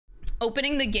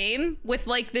Opening the game with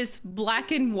like this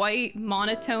black and white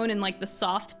monotone and like the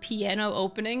soft piano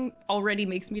opening already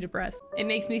makes me depressed. It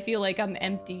makes me feel like I'm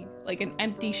empty, like an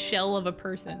empty shell of a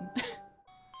person.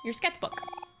 Your sketchbook.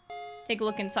 Take a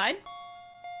look inside.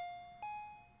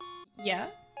 Yeah.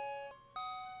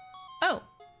 Oh.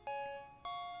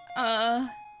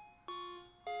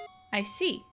 I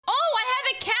see. Oh, I have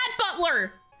a cat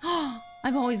butler!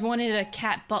 I've always wanted a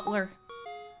cat butler.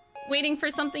 Waiting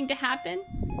for something to happen?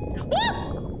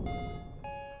 Woo!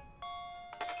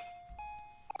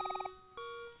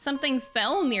 Something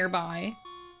fell nearby.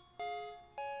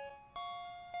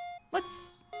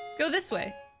 Let's go this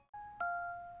way.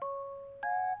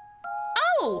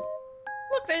 Oh!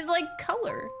 Look, there's like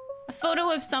color. A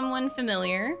photo of someone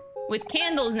familiar with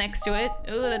candles next to it.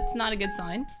 Oh, that's not a good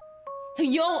sign.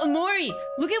 Yo, Omori,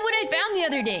 look at what I found the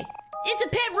other day. It's a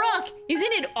pet rock.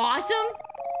 Isn't it awesome?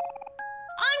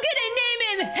 I'm gonna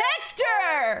name him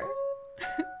Hector!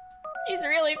 He's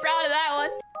really proud of that one.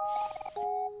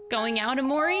 Going out,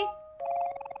 Omori?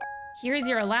 Here's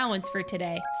your allowance for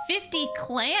today. 50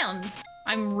 clams.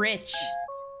 I'm rich.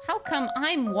 How come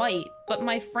I'm white, but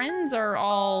my friends are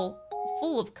all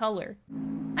full of color?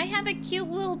 I have a cute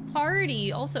little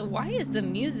party. Also, why is the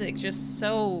music just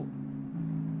so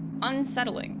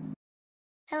unsettling?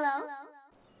 Hello?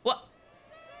 What?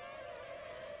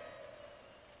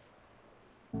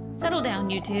 Settle down,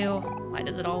 you two. Why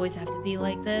does it always have to be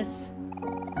like this?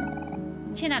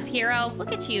 Chin up, hero.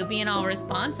 Look at you being all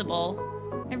responsible.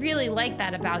 I really like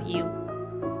that about you.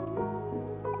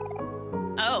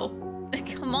 Oh,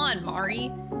 come on, Mari.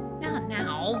 Not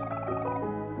now.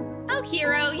 Oh,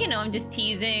 hero, you know I'm just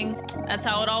teasing. That's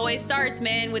how it always starts,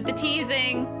 man, with the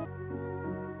teasing.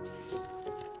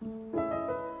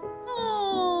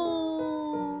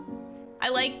 Oh, I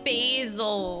like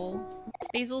Basil.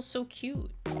 Basil's so cute.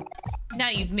 Now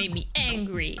you've made me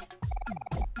angry.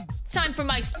 It's time for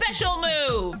my special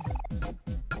move!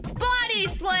 Body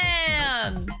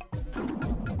slam!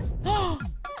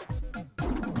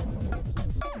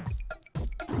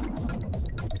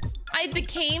 I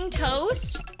became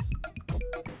toast?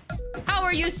 How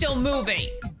are you still moving?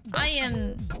 I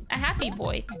am a happy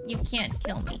boy. You can't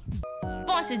kill me.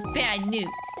 Boss is bad news.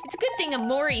 It's a good thing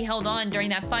Omori held on during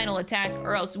that final attack,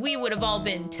 or else we would have all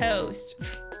been toast.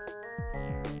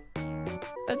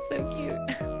 That's so cute.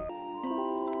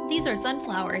 These are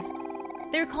sunflowers.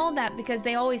 They're called that because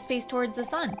they always face towards the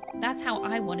sun. That's how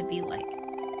I want to be like.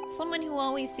 Someone who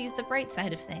always sees the bright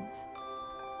side of things.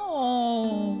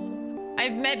 Oh.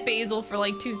 I've met Basil for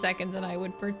like 2 seconds and I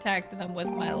would protect them with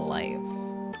my life.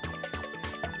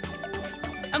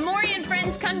 Omori and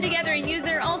friends come together and use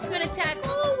their ultimate attack.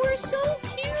 Oh, we're so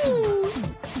cute.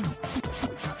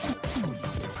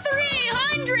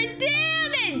 300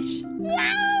 damage!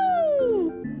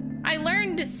 Wow! I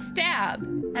learned to stab.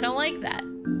 I don't like that.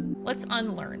 Let's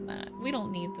unlearn that. We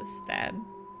don't need to stab.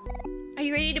 Are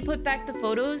you ready to put back the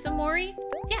photos, Omori?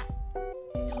 Yeah.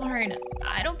 Darn,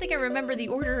 I don't think I remember the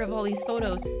order of all these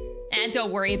photos. And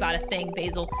don't worry about a thing,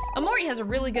 Basil. Omori has a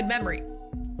really good memory.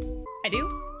 I do?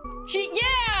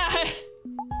 Yeah!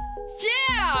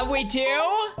 Yeah, we do!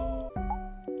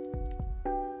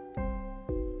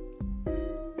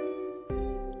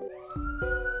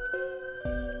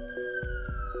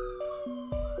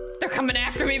 They're coming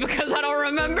after me because I don't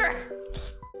remember.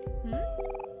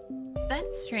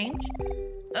 That's strange.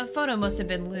 A photo must have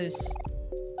been loose.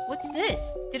 What's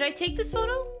this? Did I take this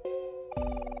photo?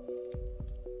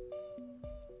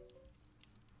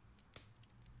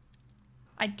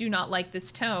 I do not like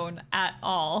this tone at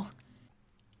all.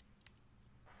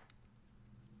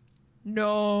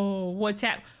 No,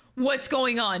 what's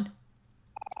going on?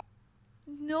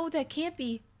 No, that can't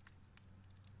be.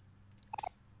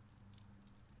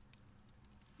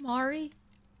 Mari?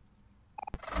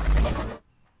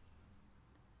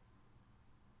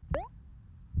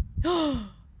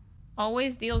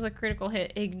 Always deals a critical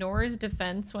hit. Ignores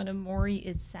defense when Omori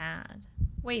is sad.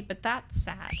 Wait, but that's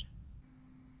sad.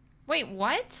 Wait,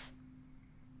 what?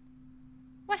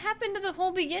 What happened to the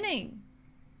whole beginning?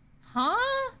 Huh?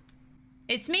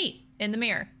 It's me in the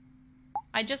mirror.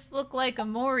 I just look like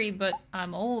Omori, but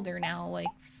I'm older now. Like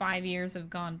 5 years have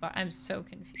gone by. I'm so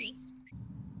confused.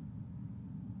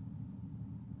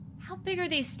 How big are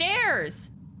these stairs?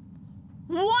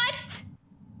 What?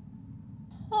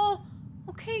 Oh,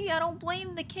 okay, I don't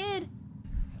blame the kid.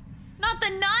 Not the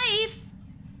knife!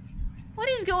 What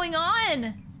is going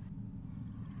on?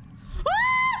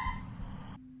 Ah!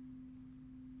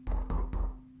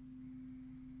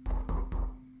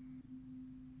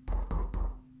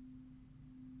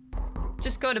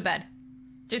 Just go to bed.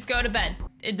 Just go to bed.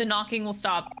 The knocking will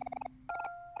stop.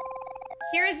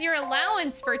 Here is your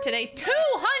allowance for today.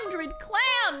 200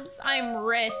 clams! I'm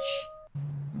rich.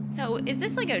 So, is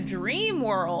this like a dream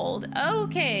world?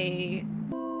 Okay.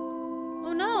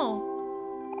 Oh no.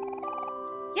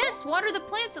 Yes, water the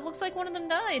plants. It looks like one of them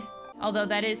died. Although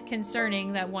that is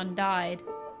concerning that one died.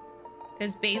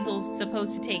 Because Basil's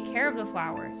supposed to take care of the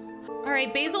flowers. All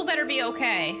right, Basil better be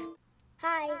okay.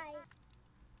 Hi.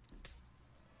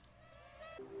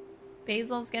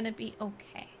 Basil's gonna be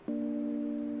okay.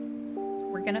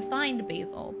 We're gonna find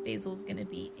Basil. Basil's gonna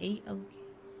be a-okay.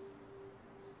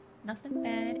 Nothing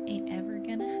bad ain't ever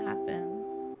gonna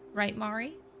happen. Right,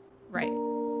 Mari? Right.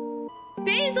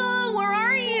 Basil, where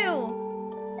are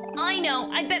you? I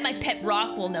know. I bet my pet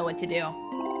rock will know what to do.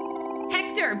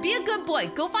 Hector, be a good boy.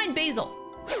 Go find Basil.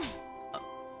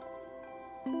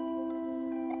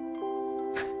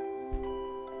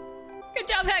 Good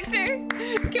job, Hector.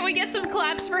 Can we get some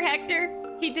claps for Hector?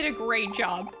 He did a great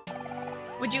job.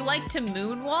 Would you like to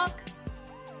moonwalk?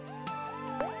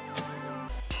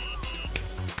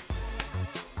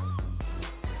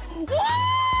 Woo!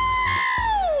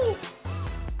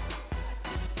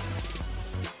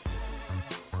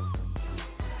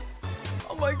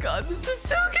 Oh my god, this is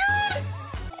so good!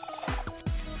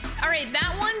 Alright,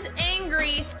 that one's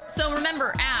angry, so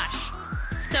remember, Ash.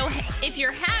 So if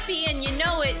you're happy and you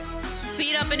know it,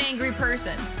 beat up an angry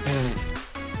person.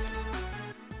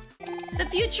 The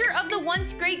future of the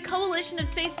once great coalition of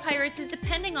space pirates is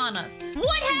depending on us.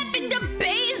 What happened to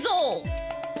Basil?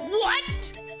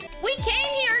 What? We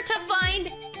came here to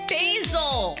find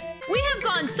Basil. We have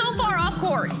gone so far off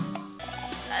course.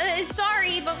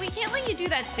 Sorry, but we can't let you do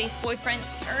that, space boyfriend.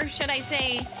 Or should I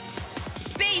say,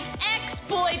 space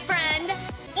ex-boyfriend.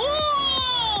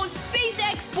 Oh, space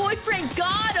ex-boyfriend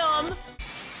got him.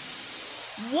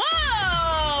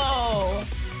 Whoa!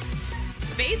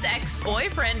 Space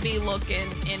ex-boyfriend be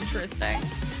looking interesting.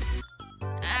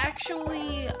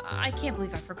 Actually, I can't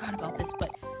believe I forgot about this, but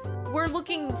we're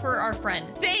looking for our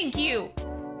friend. Thank you.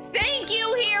 Thank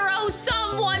you, hero.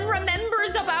 Someone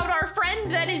remembers about our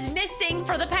friend that is missing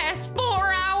for the past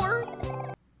 4 hours.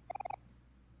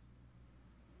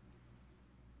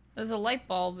 There's a light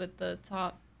bulb at the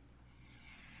top.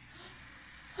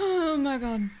 Oh my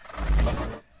god.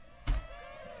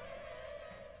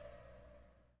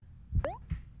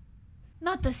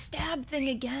 Not the stab thing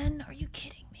again. Are you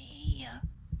kidding me?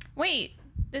 Wait,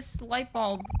 this light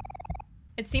bulb.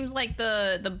 It seems like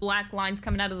the black lines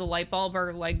coming out of the light bulb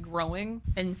are like growing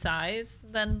in size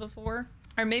than before.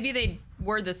 Or maybe they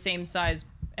were the same size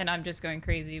and I'm just going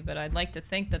crazy, but I'd like to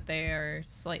think that they are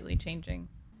slightly changing.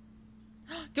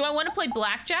 Do I want to play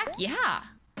blackjack? Yeah.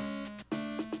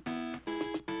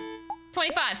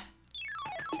 25.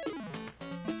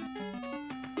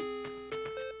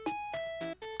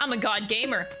 I'm a god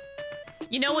gamer.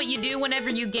 You know what you do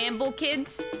whenever you gamble,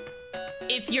 kids?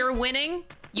 If you're winning,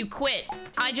 you quit.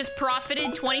 I just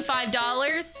profited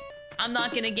 $25. I'm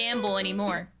not gonna gamble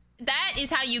anymore. That is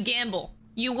how you gamble.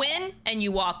 You win and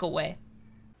you walk away.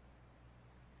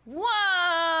 Whoa!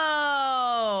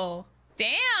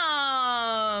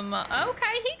 Damn!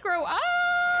 Okay, he grew up!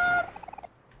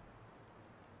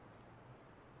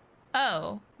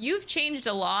 Oh, you've changed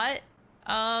a lot.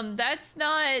 That's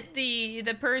not the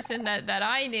person that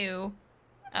I knew.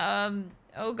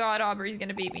 Oh god, Aubrey's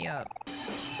gonna beat me up.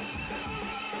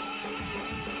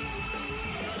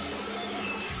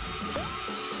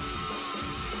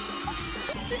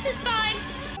 This is fine.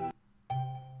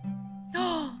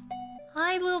 Oh,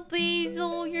 hi, little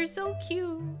Basil. You're so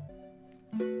cute.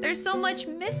 There's so much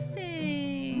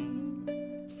missing.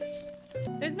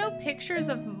 There's no pictures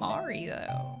of Mari,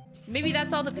 though. Maybe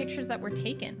that's all the pictures that were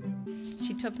taken.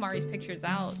 She took Mari's pictures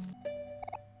out.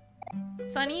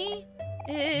 Sunny,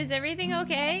 is everything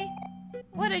okay?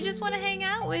 What, I just want to hang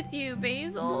out with you,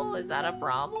 Basil. Is that a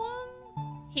problem?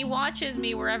 He watches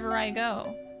me wherever I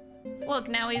go. Look,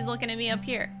 now he's looking at me up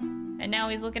here. And now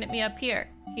he's looking at me up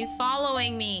here. He's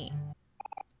following me.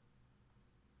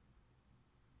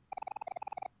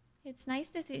 It's nice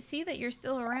to see that you're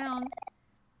still around.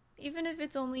 Even if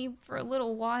it's only for a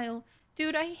little while.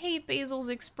 Dude, I hate Basil's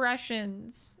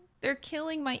expressions. They're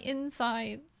killing my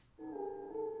insides.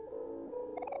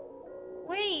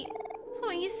 Wait.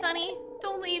 Please, Sunny.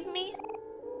 Don't leave me.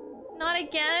 Not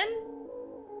again?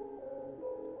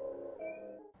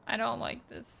 I don't like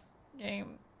this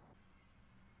game.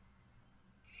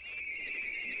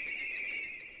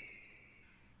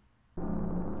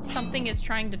 Something is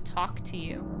trying to talk to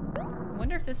you. I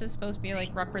wonder if this is supposed to be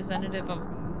like representative of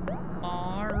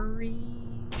Mari.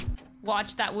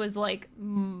 Watch, that was like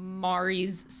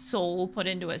Mari's soul put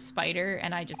into a spider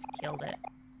and I just killed it.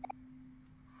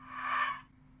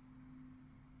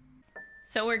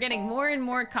 So we're getting more and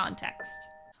more context.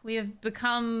 We have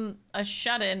become a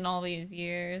shut-in all these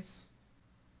years.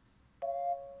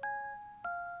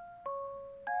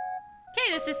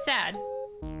 Okay, this is sad.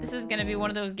 This is gonna be one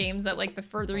of those games that, like, the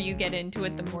further you get into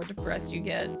it, the more depressed you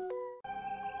get.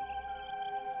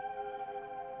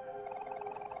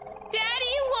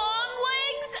 Daddy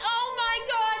Longlegs? Oh my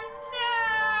god,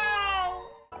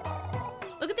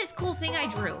 no! Look at this cool thing I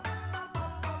drew.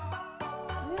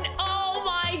 Oh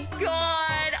my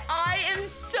god, I am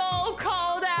so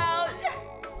called out.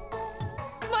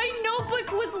 My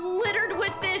notebook was littered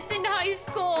with this in high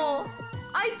school.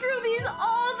 I drew these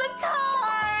all the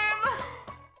time.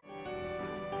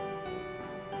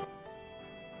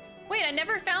 Wait, I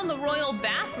never found the royal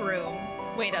bathroom.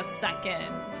 Wait a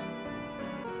second.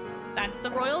 That's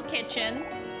the royal kitchen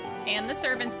and the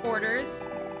servants' quarters,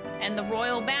 and the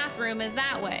royal bathroom is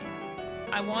that way.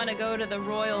 I want to go to the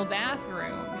royal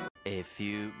bathroom. A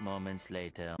few moments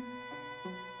later.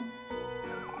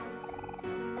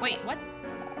 Wait, what?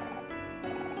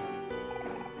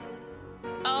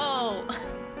 Oh.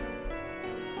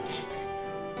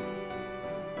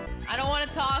 I don't want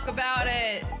to talk about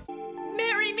it.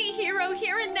 Marry me, hero,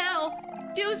 here and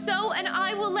now. Do so, and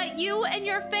I will let you and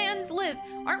your fans live.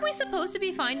 Aren't we supposed to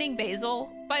be finding Basil,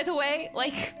 by the way?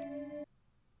 Like...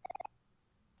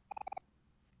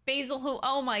 Basil who...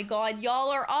 Oh my god, y'all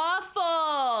are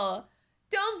awful!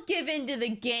 Don't give in to the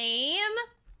game!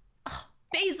 Ugh,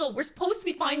 Basil, we're supposed to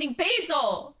be finding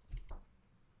Basil!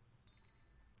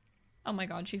 Oh my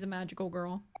god, she's a magical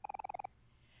girl.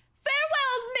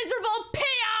 Farewell, miserable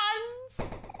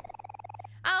peons!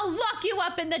 I'll lock you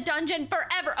up in the dungeon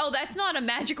forever! Oh, that's not a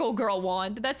magical girl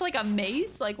wand. That's like a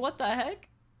mace? Like, what the heck?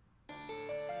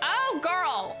 Oh,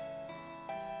 girl!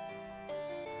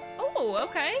 Oh,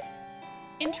 okay.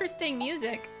 Interesting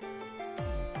music.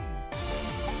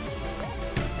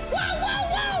 Whoa, whoa,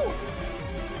 whoa!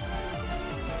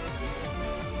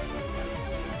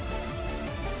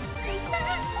 This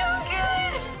is so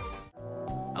good!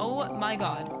 Oh my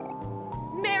god.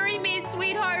 Marry me,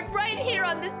 sweetheart, right here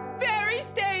on this very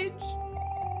stage.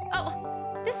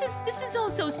 Oh, this is all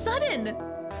so sudden.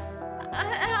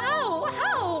 How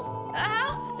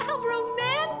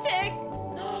romantic!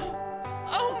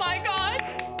 Oh my god!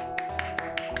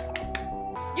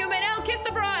 You may now kiss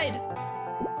the bride!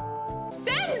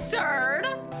 Censored?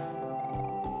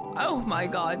 Oh my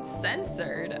god,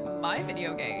 censored. My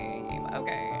video game.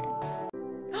 Okay.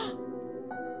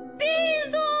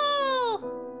 Basil!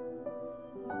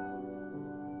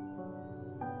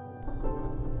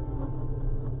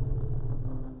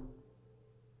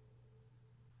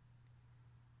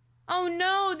 Oh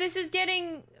no, this is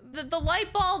getting... The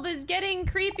light bulb is getting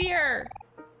creepier.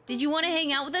 Did you want to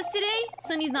hang out with us today?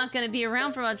 Sunny's not gonna be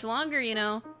around for much longer, you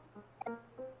know.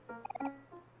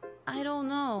 I don't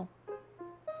know.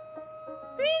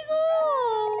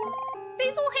 Basil!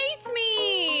 Basil hates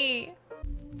me!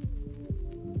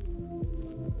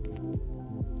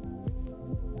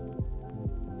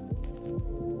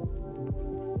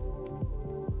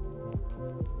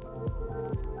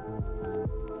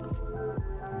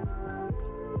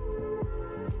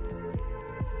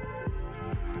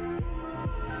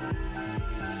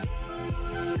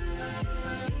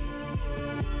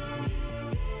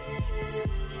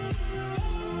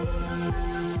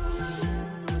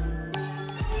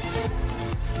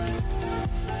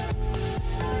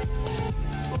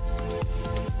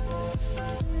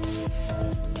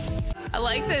 I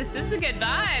like this. This is a good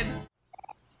vibe.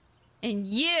 And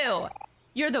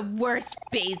you're the worst,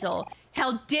 Basil.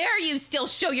 How dare you still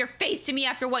show your face to me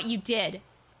after what you did?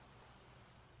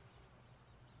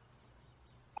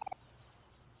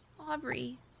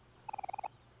 Aubrey.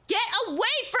 Get away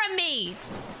from me!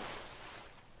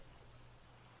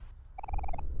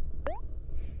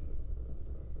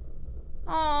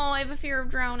 Oh, I have a fear of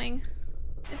drowning.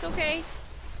 It's okay.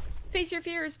 Face your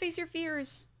fears, face your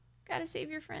fears. Gotta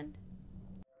save your friend.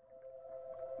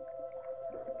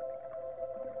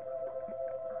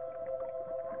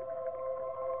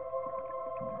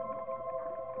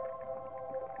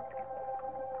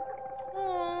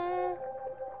 Aww.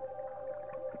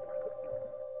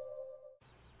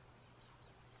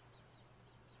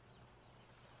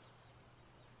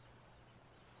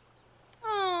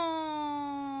 Aww.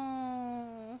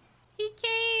 He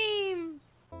came.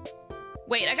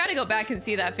 Wait, I gotta go back and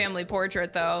see that family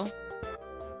portrait though.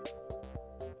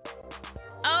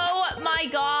 Oh my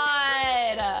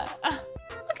god!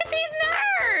 Look at these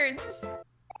nerds!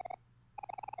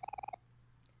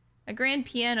 A grand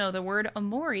piano, the word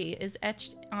Omori is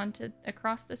etched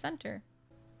across the center.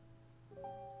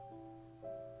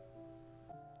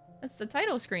 That's the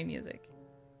title screen music.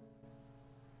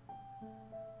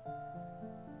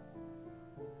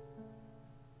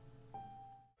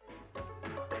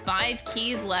 5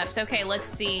 keys left. Okay, let's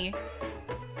see.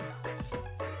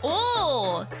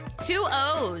 Oh, 2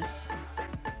 O's.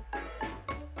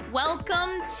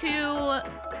 Welcome to...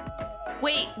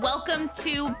 Wait, welcome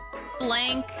to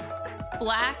blank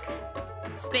black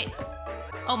space.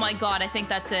 Oh my god, I think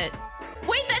that's it.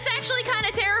 Wait, that's actually kind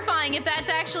of terrifying if that's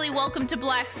actually welcome to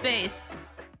black space.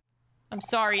 I'm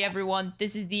sorry, everyone.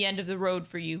 This is the end of the road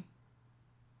for you.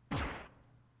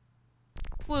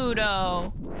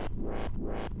 Pluto.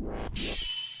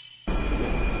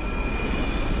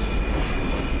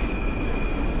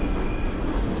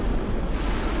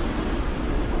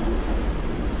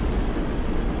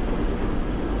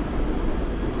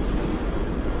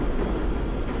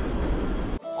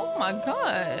 Oh my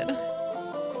god.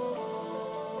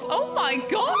 Oh my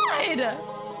god!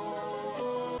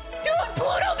 Dude,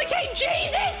 Pluto became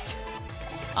Jesus!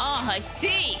 Ah, I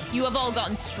see. You have all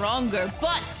gotten stronger,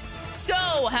 but so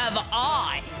have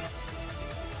I.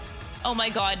 Oh my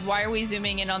god, why are we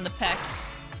zooming in on the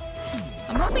pecs?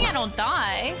 I'm hoping I don't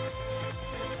die.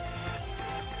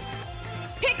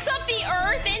 Picks up the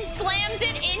earth and slams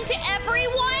it into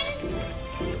everyone?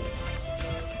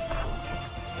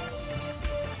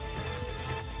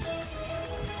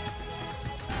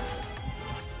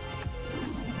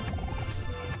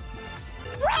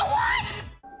 Bro, what?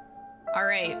 All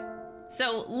right.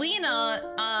 So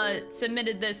Lena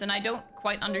submitted this and I don't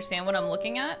quite understand what I'm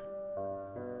looking at.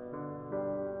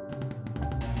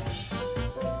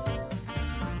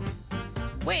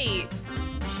 Wait.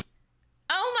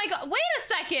 Oh my god, wait a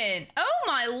second. Oh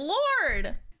my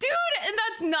lord. Dude, and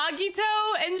that's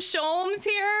Nagito and Sholmes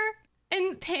here.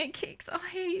 And Pancakes, oh, I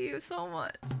hate you so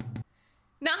much.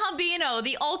 Naha Bino,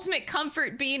 the ultimate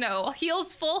comfort Bino.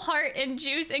 Heals full heart and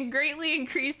juice and greatly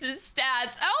increases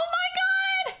stats. Oh my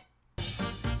god!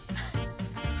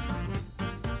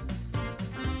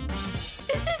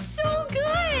 This is so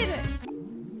good!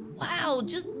 Wow,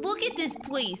 just look at this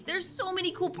place. There's so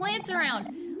many cool plants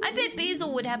around. I bet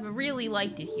Basil would have really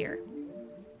liked it here.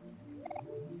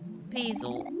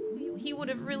 Basil, he would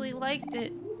have really liked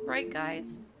it, right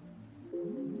guys?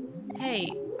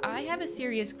 Hey, I have a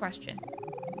serious question.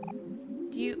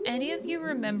 Do any of you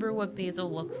remember what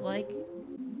Basil looks like?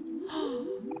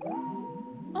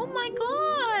 Oh my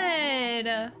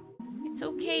god! It's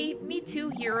okay, me too,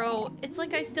 hero. It's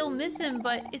like I still miss him,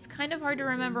 but it's kind of hard to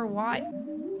remember why.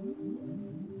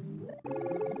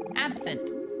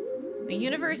 Absent. The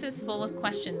universe is full of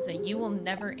questions that you will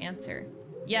never answer.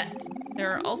 Yet,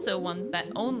 there are also ones that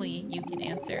only you can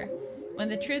answer. When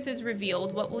the truth is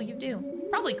revealed, what will you do?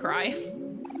 Probably cry.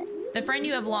 The friend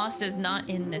you have lost is not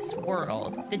in this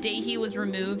world. The day he was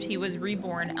removed, he was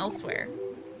reborn elsewhere.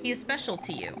 He is special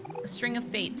to you. A string of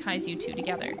fate ties you two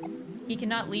together. He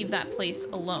cannot leave that place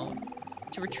alone.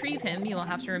 To retrieve him, you will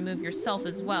have to remove yourself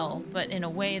as well, but in a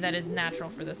way that is natural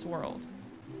for this world.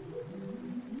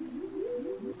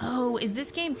 Oh, is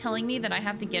this game telling me that I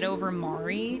have to get over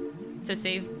Mari to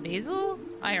save Basil?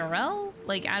 IRL?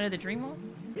 Like, out of the dream world?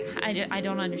 I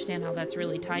don't understand how that's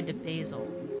really tied to Basil.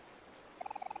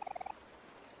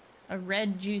 A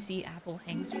red, juicy apple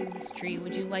hangs from this tree.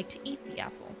 Would you like to eat the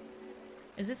apple?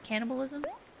 Is this cannibalism?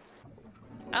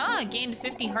 Ah, gained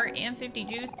 50 heart and 50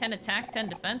 juice, 10 attack, 10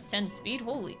 defense, 10 speed.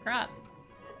 Holy crap.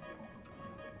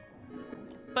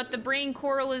 But the brain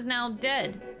coral is now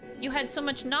dead. You had so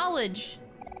much knowledge.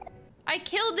 I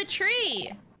killed the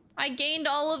tree. I gained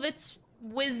all of its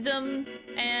wisdom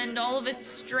and all of its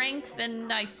strength,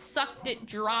 and I sucked it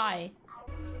dry.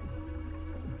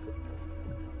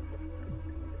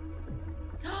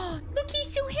 Look,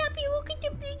 he's so happy. Look at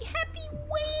the big happy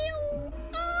whale.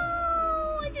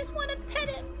 Oh, I just want to pet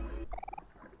him.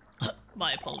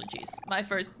 My apologies.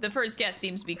 The first guest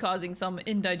seems to be causing some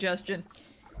indigestion.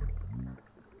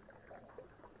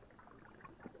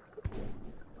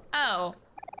 Oh.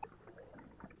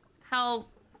 How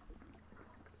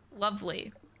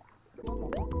lovely.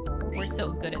 We're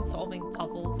so good at solving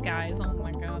puzzles, guys. Oh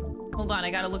my god. Hold on,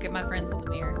 I gotta look at my friends in the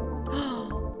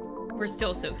mirror. We're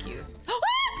still so cute.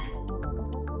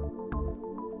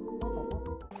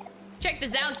 Check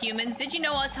this out, humans. Did you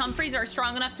know us Humphreys are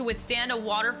strong enough to withstand a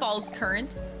waterfall's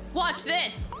current? Watch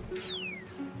this!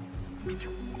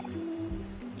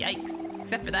 Yikes.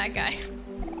 Except for that guy.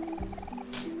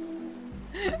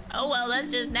 Oh well, that's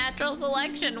just natural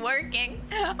selection working.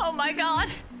 Oh my god.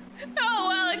 Oh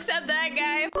well, except that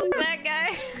guy. Fuck that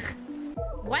guy.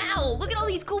 Wow, look at all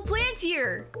these cool plants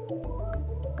here.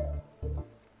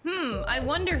 I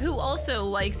wonder who also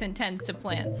likes and tends to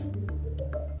plants.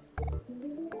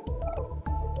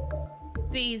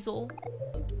 Basil.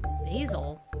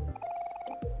 Basil?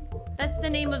 That's the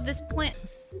name of this plant.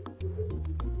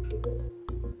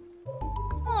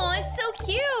 Oh, it's so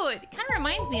cute. It kind of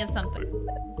reminds me of something.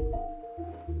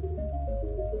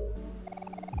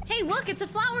 Hey, look, it's a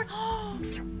flower.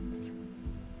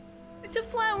 It's a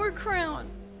flower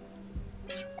crown.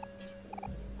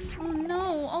 Oh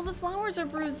no, all the flowers are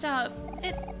bruised up.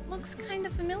 It looks kind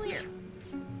of familiar.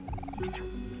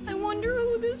 I wonder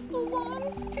who this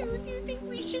belongs to. Do you think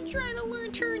we should try to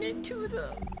turn it to the...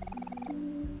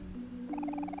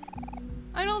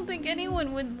 I don't think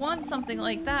anyone would want something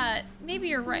like that. Maybe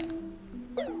you're right.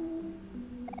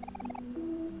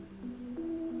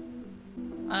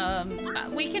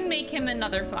 We can make him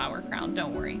another flower crown,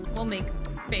 don't worry. We'll make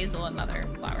Basil another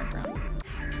flower crown.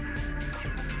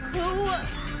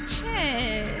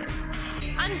 Shit.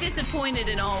 I'm disappointed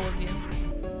in all of you.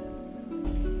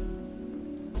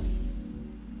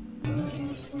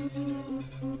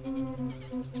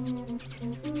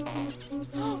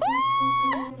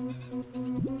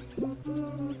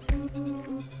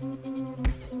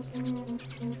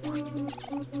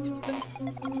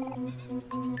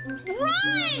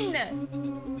 Run!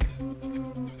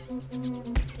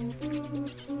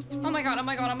 Oh my god, oh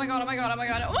my god, oh my god, oh my god, oh my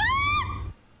god.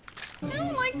 I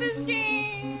don't like this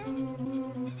game.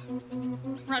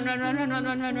 Run, run, run, run, run,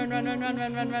 run, run, run, run, run,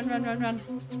 run, run, run, run, run, run, run.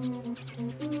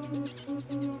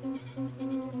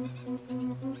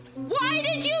 Why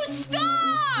did you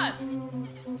stop?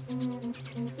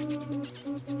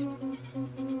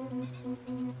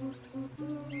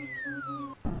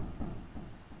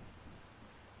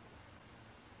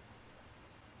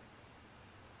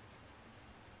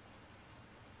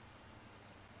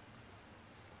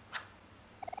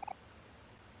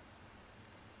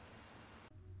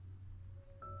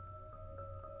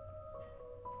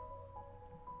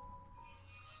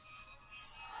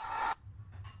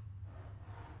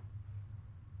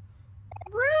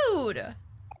 Rude.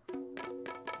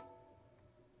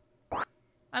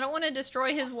 I don't want to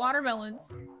destroy his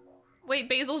watermelons. Wait,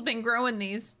 Basil's been growing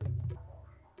these.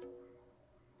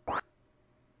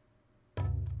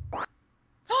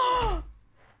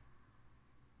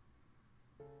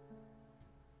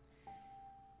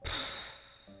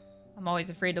 I'm always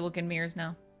afraid to look in mirrors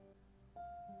now.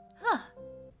 Huh.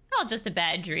 All just a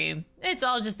bad dream. It's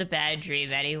all just a bad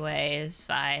dream anyway. It's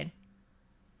fine.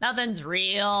 Nothing's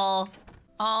real.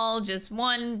 All just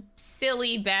one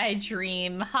silly bad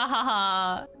dream. Ha ha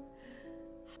ha.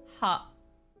 Ha.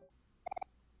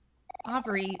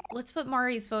 Aubrey, let's put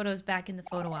Mari's photos back in the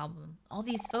photo album. All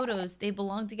these photos, they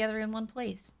belong together in one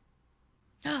place.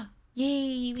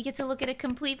 Yay, we get to look at a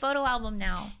complete photo album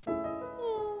now.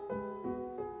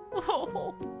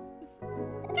 Oh.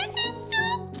 This is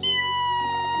so cute!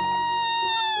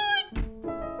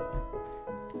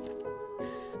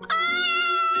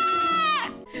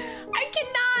 Ah! I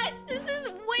cannot! This is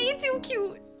way too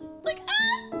cute! Like,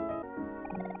 ah!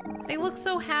 They look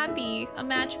so happy. A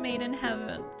match made in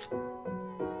heaven.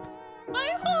 My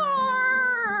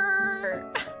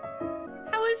heart!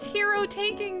 How is Hero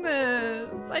taking this?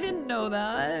 I didn't know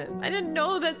that. I didn't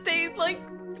know that they, like,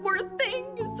 were a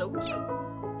thing. It's so cute.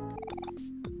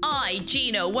 I,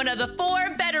 Gino, one of the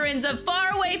 4 veterans of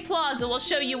Faraway Plaza, will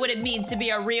show you what it means to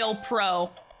be a real pro.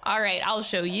 Alright, I'll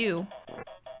show you.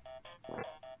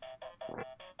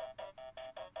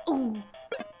 Ooh.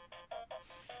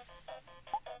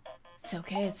 It's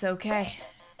okay, it's okay.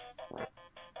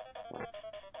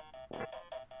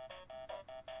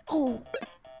 Oh.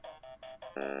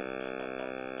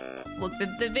 Look,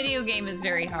 the video game is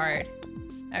very hard.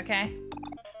 Okay?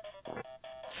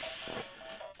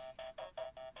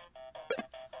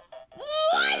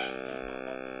 What?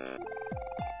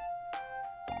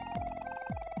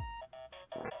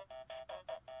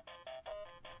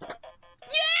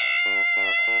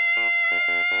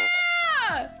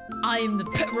 Yeah! I am the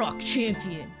Pet Rock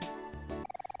champion.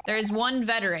 There is one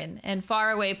veteran in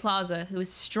Faraway Plaza who is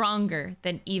stronger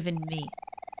than even me.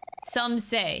 Some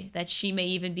say that she may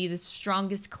even be the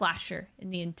strongest clasher in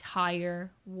the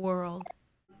entire world.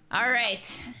 All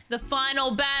right, the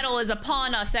final battle is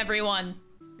upon us, everyone.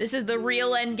 This is the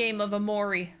real endgame of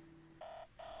Omori.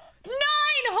 9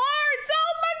 hearts!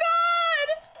 Oh my god!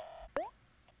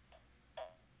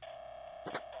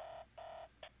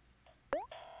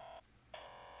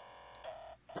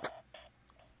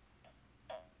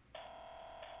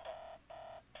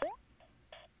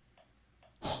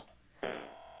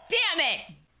 Damn it!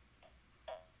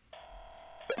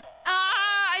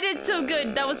 Ah, I did so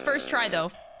good. That was first try,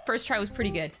 though. First try was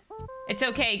pretty good. It's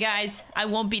okay, guys. I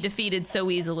won't be defeated so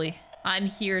easily. I'm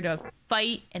here to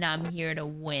fight, and I'm here to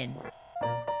win.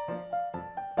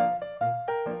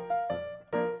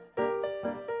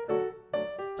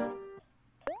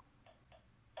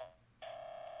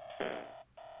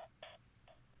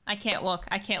 I can't look.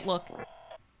 I can't look. Yeah!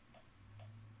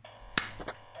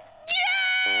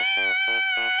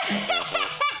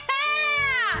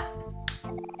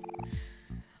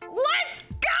 Let's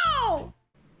go!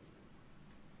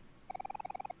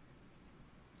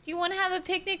 Do you want to have a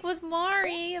picnic with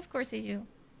Mari? Of course I do.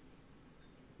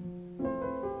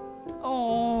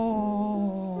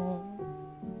 Oh.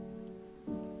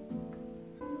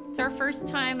 It's our first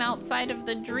time outside of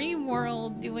the dream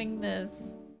world doing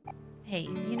this. Hey,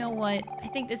 you know what? I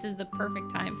think this is the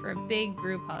perfect time for a big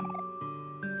group hug.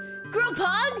 Group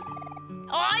hug?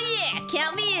 Oh yeah,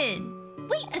 count me in.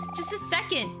 Wait, that's just a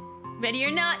second. Ready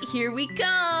or not, here we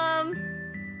come.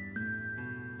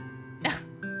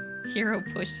 Hero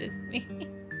pushes me.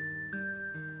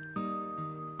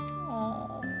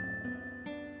 Aww.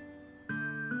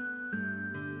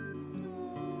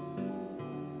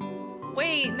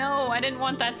 Wait, no, I didn't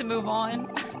want that to move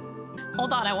on.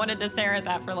 Hold on, I wanted to stare at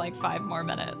that for like 5 more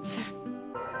minutes.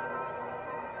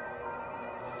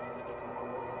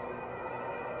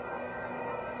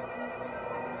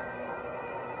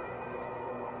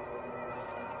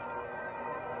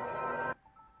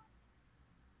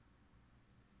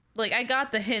 Like, I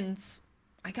got the hints.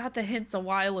 I got the hints a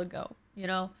while ago, you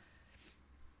know?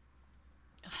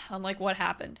 On, like, what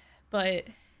happened. But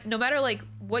no matter, like,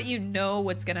 what you know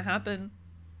what's gonna happen,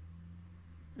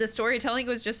 the storytelling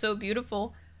was just so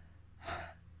beautiful.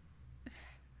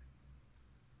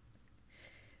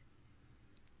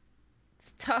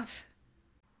 It's tough.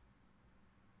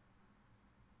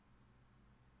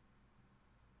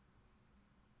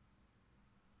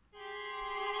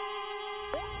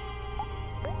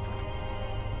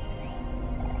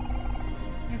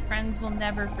 Your friends will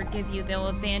never forgive you. They'll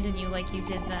abandon you like you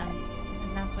did them.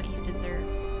 And that's what you deserve.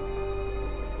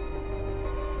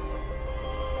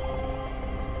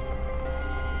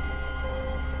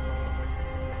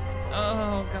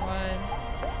 Oh, God.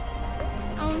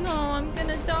 Oh, no, I'm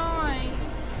gonna die.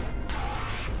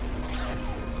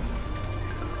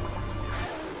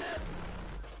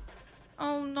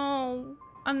 Oh, no.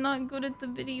 I'm not good at the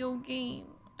video game.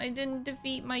 I didn't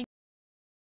defeat my...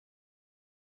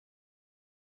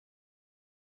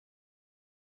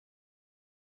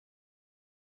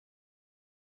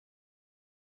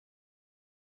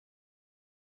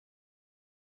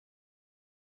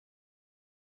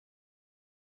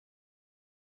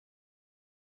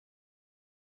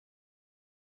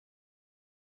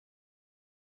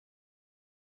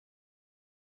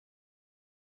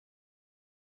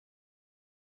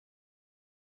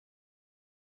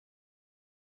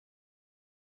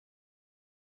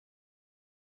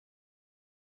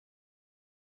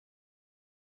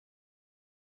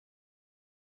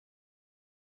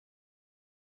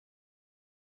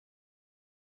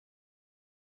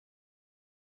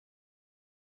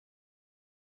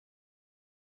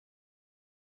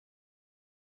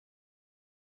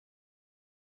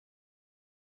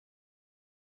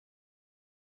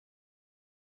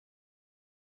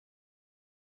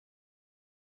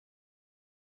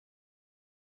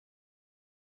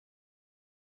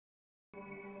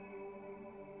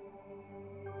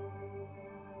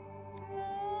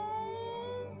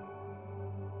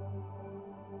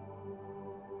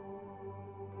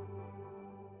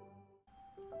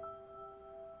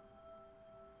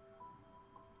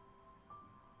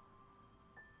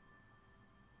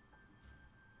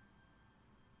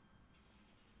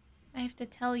 I have to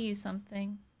tell you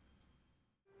something.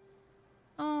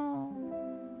 Oh.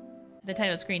 The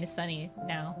title screen is sunny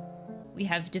now. We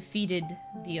have defeated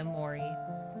the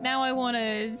Omori. Now I want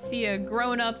to see a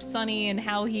grown-up Sunny and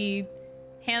how he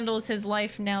handles his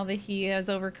life now that he has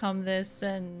overcome this,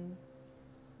 and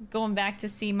going back to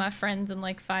see my friends in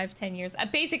like 5-10 years.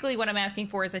 Basically what I'm asking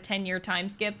for is a 10-year time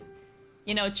skip.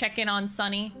 You know, check in on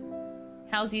Sunny.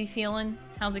 How's he feeling?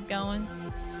 How's it going?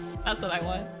 That's what I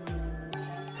want.